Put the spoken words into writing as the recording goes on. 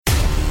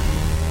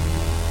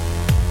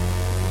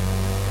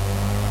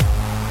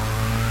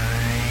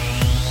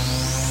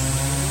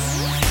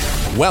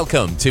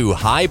Welcome to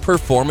High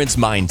Performance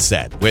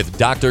Mindset with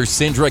Dr.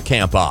 Cindra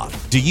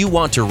Kamphoff. Do you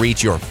want to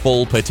reach your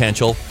full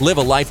potential? Live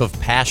a life of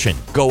passion.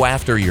 Go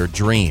after your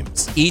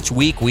dreams. Each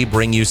week, we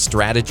bring you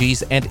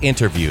strategies and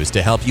interviews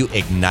to help you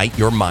ignite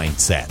your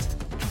mindset.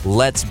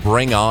 Let's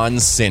bring on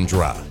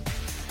Cindra.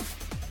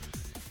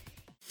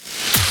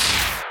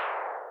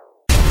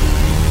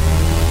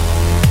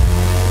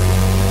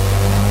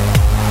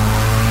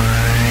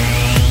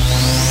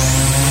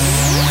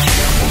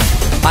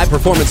 High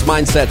Performance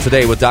Mindset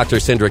today with Dr.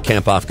 Cindra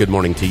Kamphoff. Good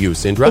morning to you,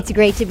 Cindra. It's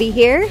great to be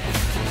here.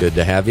 Good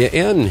to have you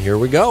in. Here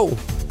we go.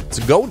 It's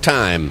go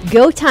time.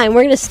 Go time.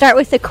 We're going to start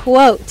with a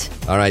quote.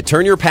 All right.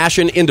 Turn your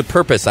passion into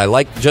purpose. I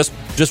like just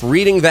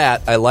reading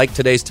that. I like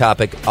today's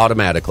topic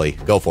automatically.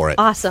 Go for it.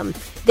 Awesome.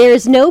 There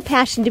is no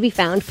passion to be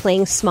found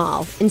playing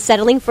small and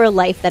settling for a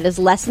life that is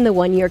less than the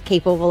one you're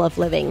capable of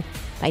living.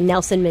 By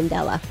Nelson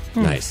Mandela.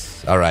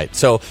 Nice. All right.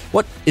 So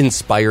what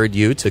inspired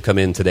you to come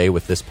in today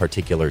with this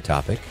particular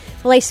topic?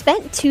 Well, I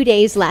spent 2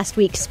 days last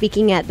week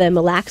speaking at the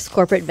Mille Lacs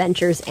Corporate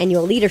Ventures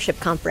Annual Leadership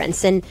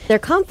Conference, and their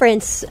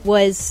conference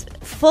was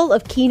full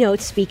of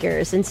keynote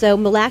speakers. And so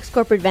Mille Lacs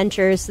Corporate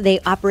Ventures, they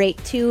operate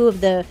two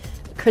of the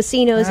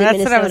casinos in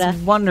Minnesota. That's what I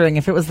was wondering,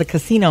 if it was the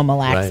Casino Mille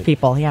Lacs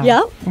people. Yeah.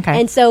 Yep. Okay.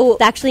 And so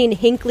actually in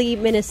Hinckley,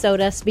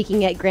 Minnesota,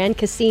 speaking at Grand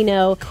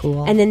Casino.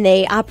 Cool. And then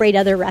they operate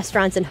other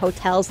restaurants and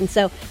hotels. And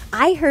so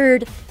I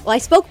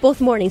spoke both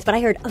mornings, but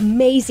I heard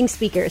amazing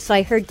speakers. So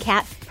I heard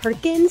Kat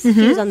Perkins.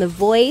 She was on The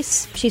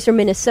Voice. She's from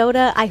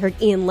Minnesota. I heard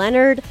Ian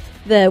Leonard,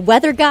 the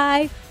weather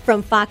guy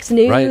from Fox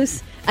News.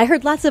 Right. I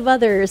heard lots of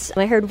others.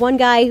 I heard one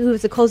guy who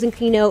was a closing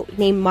keynote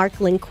named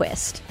Mark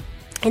Lindquist.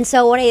 And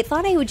so what I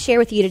thought I would share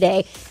with you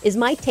today is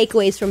my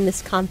takeaways from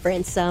this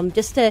conference,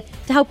 just to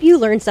help you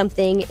learn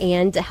something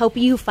and to help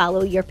you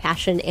follow your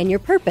passion and your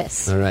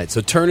purpose. All right. So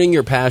turning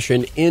your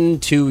passion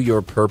into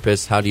your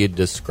purpose, how do you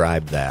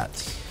describe that?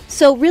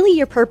 So really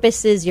your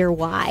purpose is your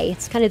why.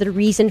 It's kind of the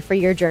reason for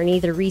your journey,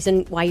 the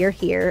reason why you're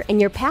here.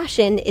 And your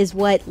passion is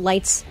what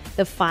lights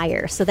the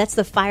fire. So that's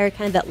the fire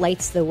kind of that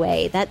lights the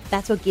way.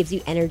 That's what gives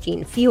you energy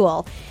and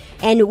fuel.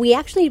 And we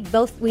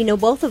know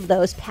both of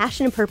those.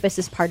 Passion and purpose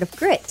is part of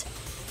grit.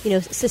 You know,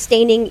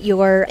 sustaining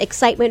your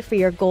excitement for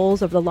your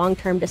goals over the long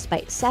term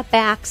despite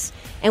setbacks.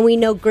 And we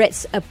know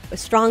grit's a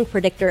strong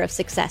predictor of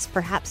success,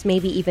 perhaps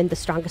maybe even the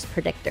strongest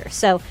predictor.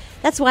 So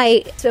that's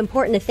why it's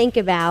important to think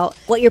about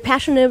what you're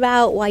passionate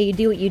about, why you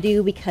do what you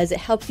do, because it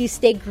helps you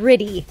stay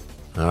gritty.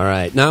 All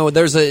right. Now,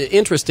 there's an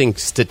interesting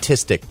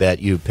statistic that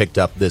you picked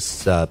up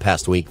this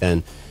past week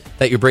then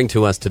that you bring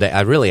to us today.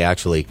 I'm really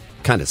actually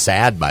kind of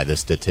sad by the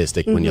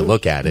statistic when you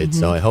look at it.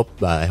 So I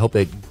hope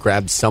it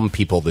grabs some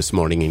people this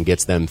morning and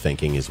gets them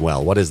thinking as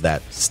well. What is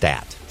that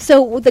stat?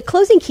 So the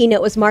closing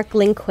keynote was Mark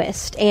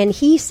Lindquist, and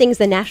he sings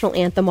the national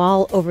anthem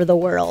all over the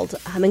world,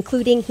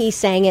 including he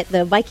sang at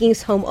the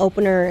Vikings home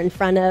opener in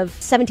front of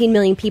 17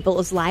 million people. It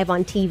was live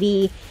on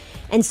TV.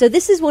 And so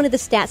this is one of the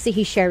stats that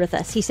he shared with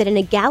us. He said in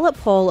a Gallup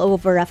poll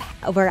over a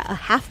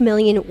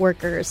 500,000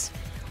 workers,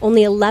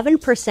 only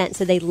 11%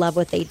 said they love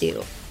what they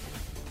do.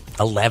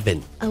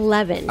 11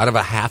 11 out of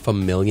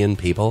 500,000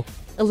 people.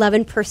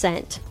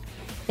 11%.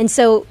 And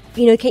so,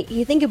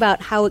 you think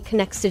about how it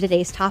connects to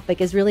today's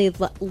topic is really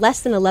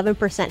less than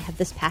 11% have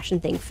this passion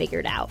thing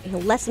figured out.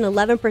 Less than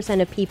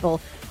 11% of people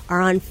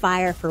are on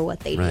fire for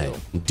what they do.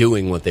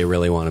 Doing what they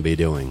really want to be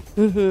doing.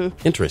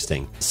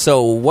 Interesting.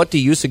 So what do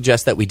you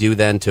suggest that we do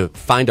then to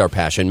find our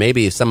passion?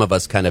 Maybe some of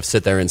us kind of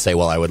sit there and say,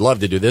 well, I would love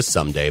to do this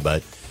someday,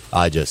 but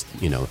I just,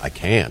 I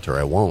can't, or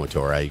I won't,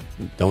 or I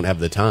don't have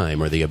the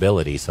time or the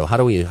ability. So how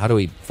do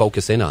we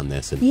focus in on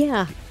this?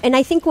 Yeah. And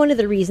I think one of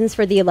the reasons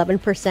for the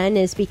 11%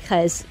 is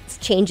because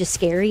change is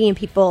scary and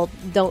people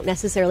don't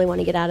necessarily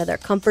want to get out of their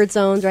comfort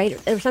zones, right?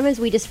 Or sometimes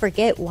we just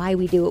forget why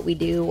we do what we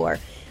do, or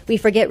we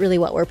forget really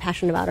what we're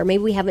passionate about, or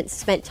maybe we haven't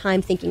spent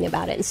time thinking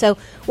about it. And so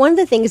one of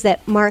the things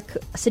that Mark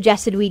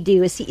suggested we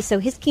do is,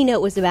 his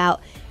keynote was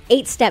about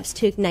 8 steps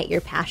to ignite your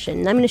passion.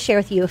 And I'm going to share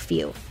with you a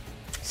few.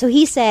 So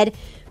he said,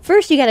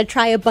 first, you got to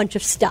try a bunch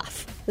of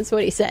stuff. That's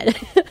what he said.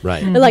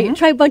 Right. Like,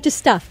 try a bunch of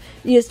stuff.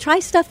 Try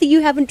stuff that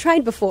you haven't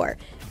tried before.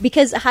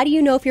 Because how do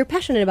you know if you're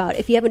passionate about it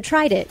if you haven't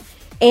tried it?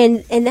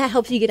 And that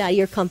helps you get out of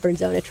your comfort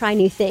zone to try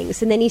new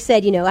things. And then he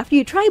said, after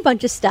you try a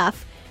bunch of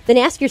stuff, then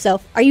ask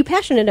yourself, are you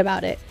passionate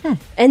about it?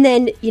 And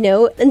then,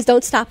 and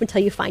don't stop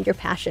until you find your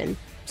passion.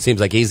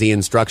 Seems like easy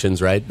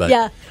instructions, right? But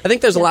yeah. I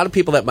think there's a lot of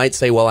people that might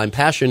say, well, I'm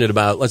passionate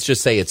about, let's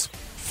just say it's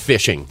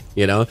fishing.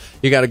 You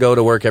got to go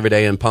to work every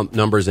day and pump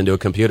numbers into a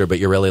computer, but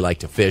you really like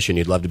to fish and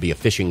you'd love to be a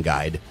fishing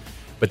guide.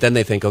 But then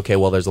they think, okay,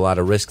 well, there's a lot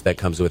of risk that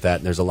comes with that,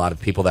 and there's a lot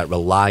of people that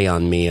rely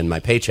on me and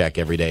my paycheck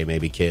every day,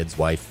 maybe kids,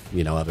 wife,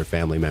 other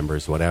family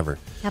members, whatever.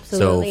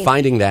 Absolutely. So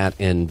finding that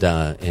and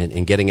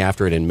getting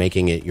after it and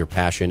making it your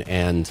passion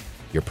and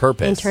your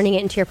purpose. And turning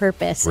it into your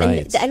purpose.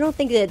 Right. And I don't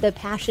think that the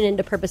passion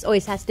into purpose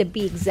always has to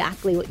be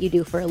exactly what you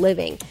do for a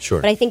living.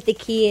 Sure. But I think the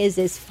key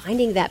is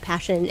finding that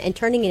passion and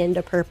turning it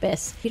into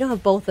purpose. If you don't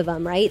have both of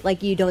them, right?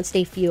 Like you don't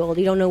stay fueled,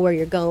 you don't know where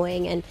you're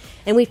going.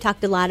 And we've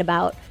talked a lot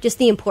about just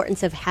the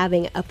importance of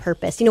having a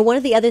purpose. One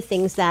of the other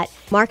things that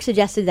Mark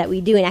suggested that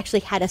we do and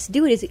actually had us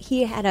do it is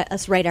he had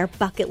us write our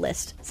bucket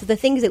list. So the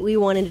things that we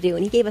wanted to do.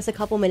 And he gave us a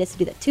couple minutes to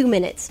do that, 2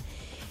 minutes.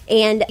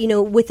 And,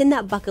 within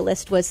that bucket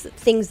list was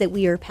things that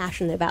we are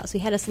passionate about. So he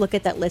had us look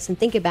at that list and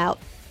think about,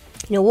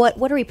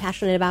 what are we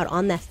passionate about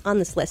on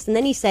this list? And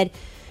then he said,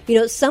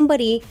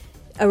 somebody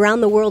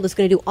around the world is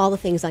going to do all the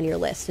things on your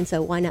list. And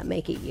so why not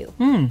make it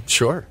you?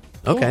 Sure.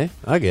 Okay.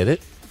 I get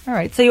it. All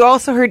right. So you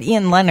also heard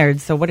Ian Leonard.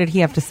 So what did he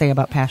have to say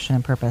about passion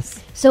and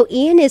purpose? So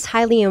Ian is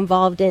highly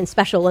involved in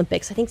Special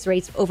Olympics. I think he's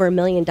raised over $1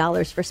 million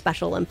for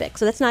Special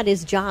Olympics. So that's not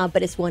his job,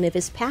 but it's one of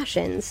his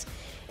passions.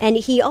 And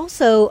he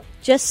also,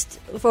 just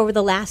over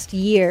the last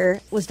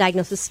year, was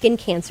diagnosed with skin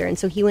cancer. And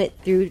so he went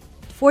through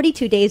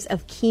 42 days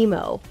of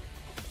chemo.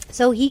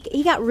 So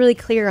he got really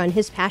clear on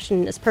his passion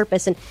and his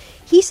purpose. And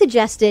he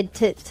suggested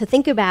to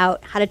think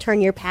about how to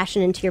turn your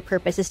passion into your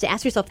purpose is to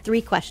ask yourself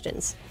 3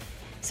 questions.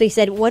 So he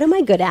said, what am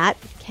I good at?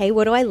 Okay,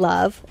 what do I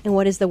love? And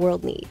what does the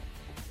world need?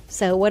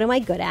 So what am I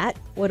good at?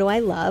 What do I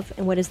love?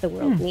 And what does the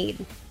world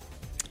need?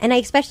 And I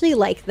especially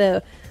like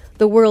the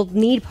world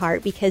need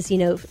part because,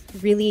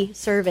 really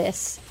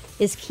service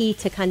is key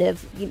to kind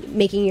of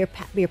making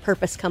your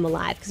purpose come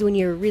alive. Because when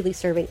you're really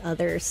serving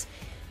others,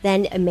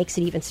 then it makes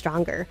it even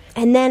stronger.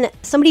 And then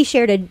somebody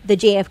shared the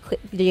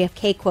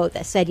JFK quote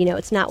that said,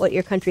 it's not what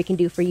your country can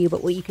do for you,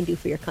 but what you can do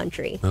for your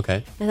country.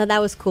 Okay. I thought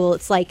that was cool.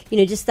 It's like,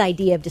 just the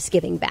idea of just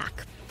giving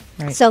back.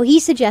 Right. So he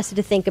suggested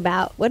to think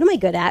about, what am I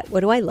good at?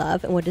 What do I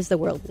love? And what does the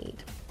world need?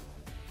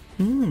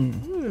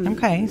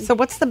 Okay. So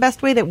what's the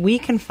best way that we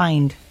can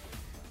find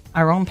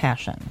our own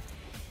passion?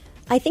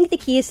 I think the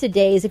key is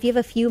today is if you have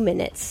a few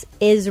minutes,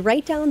 is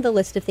write down the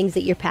list of things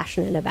that you're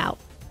passionate about.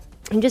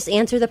 And just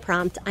answer the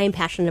prompt, I am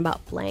passionate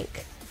about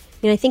blank.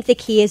 I think the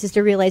key is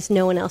to realize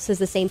no one else has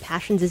the same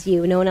passions as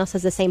you. No one else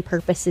has the same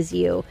purpose as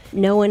you.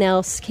 No one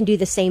else can do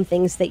the same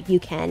things that you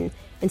can.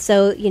 And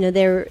so,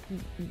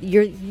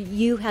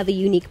 you have a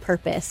unique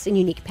purpose and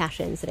unique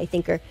passions that I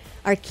think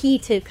are key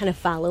to kind of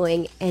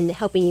following and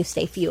helping you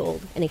stay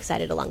fueled and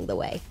excited along the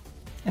way.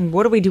 And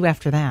what do we do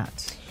after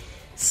that?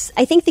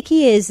 I think the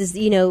key is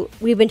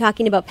we've been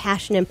talking about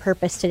passion and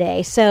purpose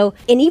today. So,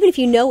 and even if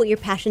you know what your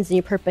passions and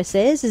your purpose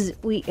is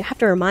we have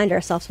to remind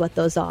ourselves what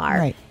those are.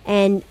 Right.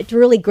 And to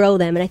really grow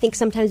them. And I think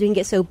sometimes we can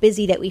get so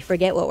busy that we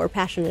forget what we're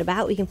passionate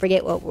about. We can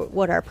forget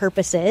what our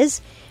purpose is.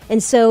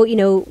 And so,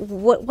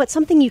 what's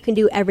something you can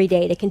do every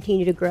day to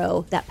continue to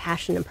grow that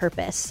passion and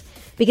purpose?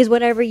 Because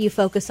whatever you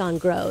focus on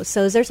grows.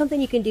 So is there something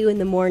you can do in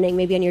the morning,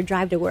 maybe on your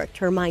drive to work,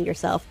 to remind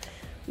yourself,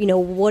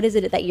 what is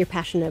it that you're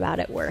passionate about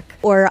at work?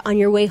 Or on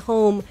your way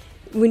home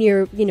when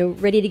you're,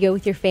 ready to go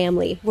with your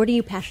family, what are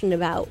you passionate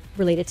about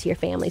related to your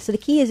family? So the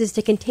key is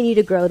to continue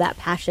to grow that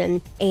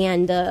passion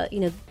and,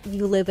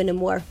 you live in a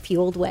more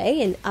fueled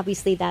way. And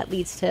obviously that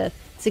leads to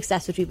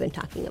success, which we've been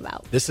talking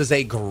about. This is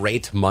a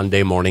great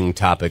Monday morning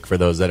topic for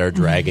those that are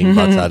dragging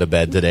butts out of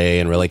bed today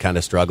and really kind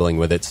of struggling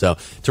with it. So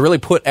to really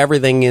put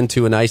everything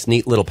into a nice,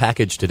 neat little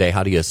package today,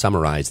 how do you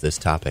summarize this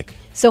topic?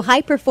 So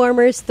high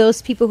performers,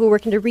 those people who are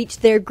working to reach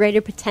their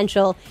greater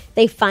potential,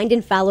 they find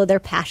and follow their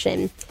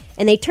passion.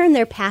 And they turn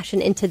their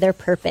passion into their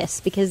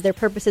purpose because their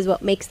purpose is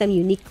what makes them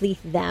uniquely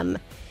them.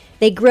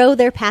 They grow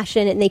their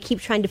passion and they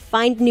keep trying to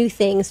find new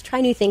things,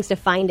 try new things to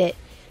find it.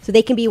 So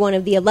they can be one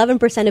of the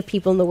 11% of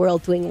people in the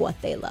world doing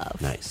what they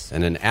love. Nice.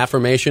 And an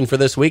affirmation for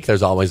this week,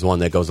 there's always one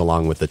that goes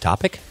along with the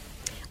topic.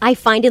 I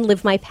find and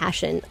live my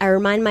passion. I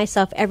remind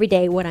myself every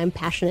day what I'm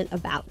passionate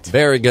about.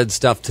 Very good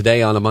stuff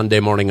today on a Monday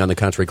morning on the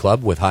Country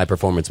Club with High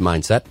Performance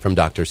Mindset from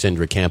Dr.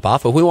 Cindra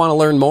Kamphoff. If we want to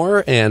learn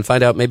more and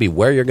find out maybe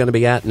where you're going to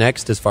be at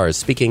next as far as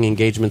speaking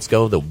engagements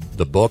go, the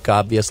book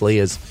obviously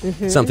is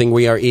something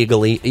we are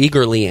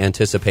eagerly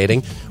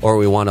anticipating, or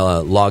we want to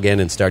log in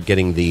and start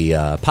getting the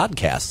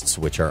podcasts,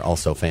 which are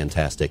also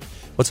fantastic.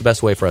 What's the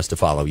best way for us to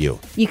follow you?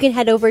 You can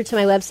head over to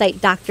my website,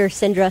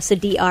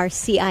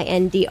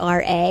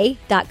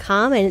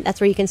 drcindra.com, and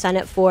that's where you can sign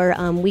up for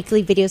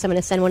weekly videos. I'm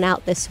going to send one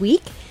out this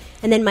week.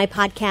 And then my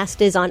podcast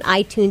is on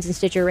iTunes and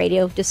Stitcher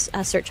Radio. Just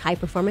search High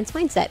Performance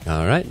Mindset.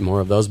 All right. More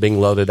of those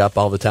being loaded up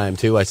all the time,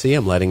 too. I see.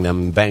 I'm letting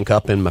them bank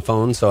up in my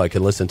phone so I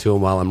can listen to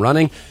them while I'm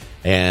running.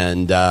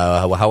 And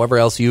however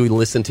else you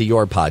listen to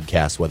your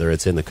podcast, whether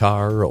it's in the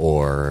car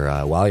or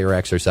while you're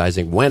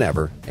exercising,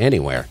 whenever,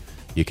 anywhere,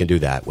 you can do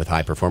that with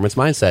High Performance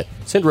Mindset.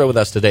 Cindra with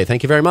us today.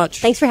 Thank you very much.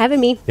 Thanks for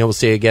having me. And we'll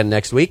see you again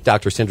next week.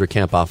 Dr. Cindra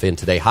Kamphoff in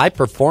today. High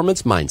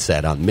Performance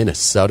Mindset on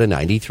Minnesota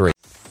 93.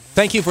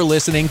 Thank you for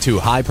listening to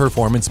High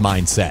Performance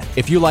Mindset.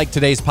 If you like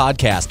today's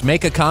podcast,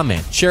 make a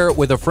comment, share it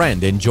with a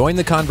friend, and join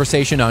the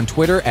conversation on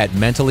Twitter at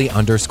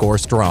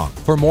mentally_strong.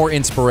 For more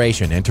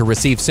inspiration and to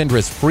receive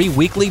Cindra's free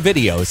weekly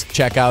videos,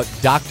 check out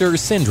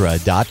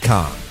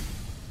drcindra.com.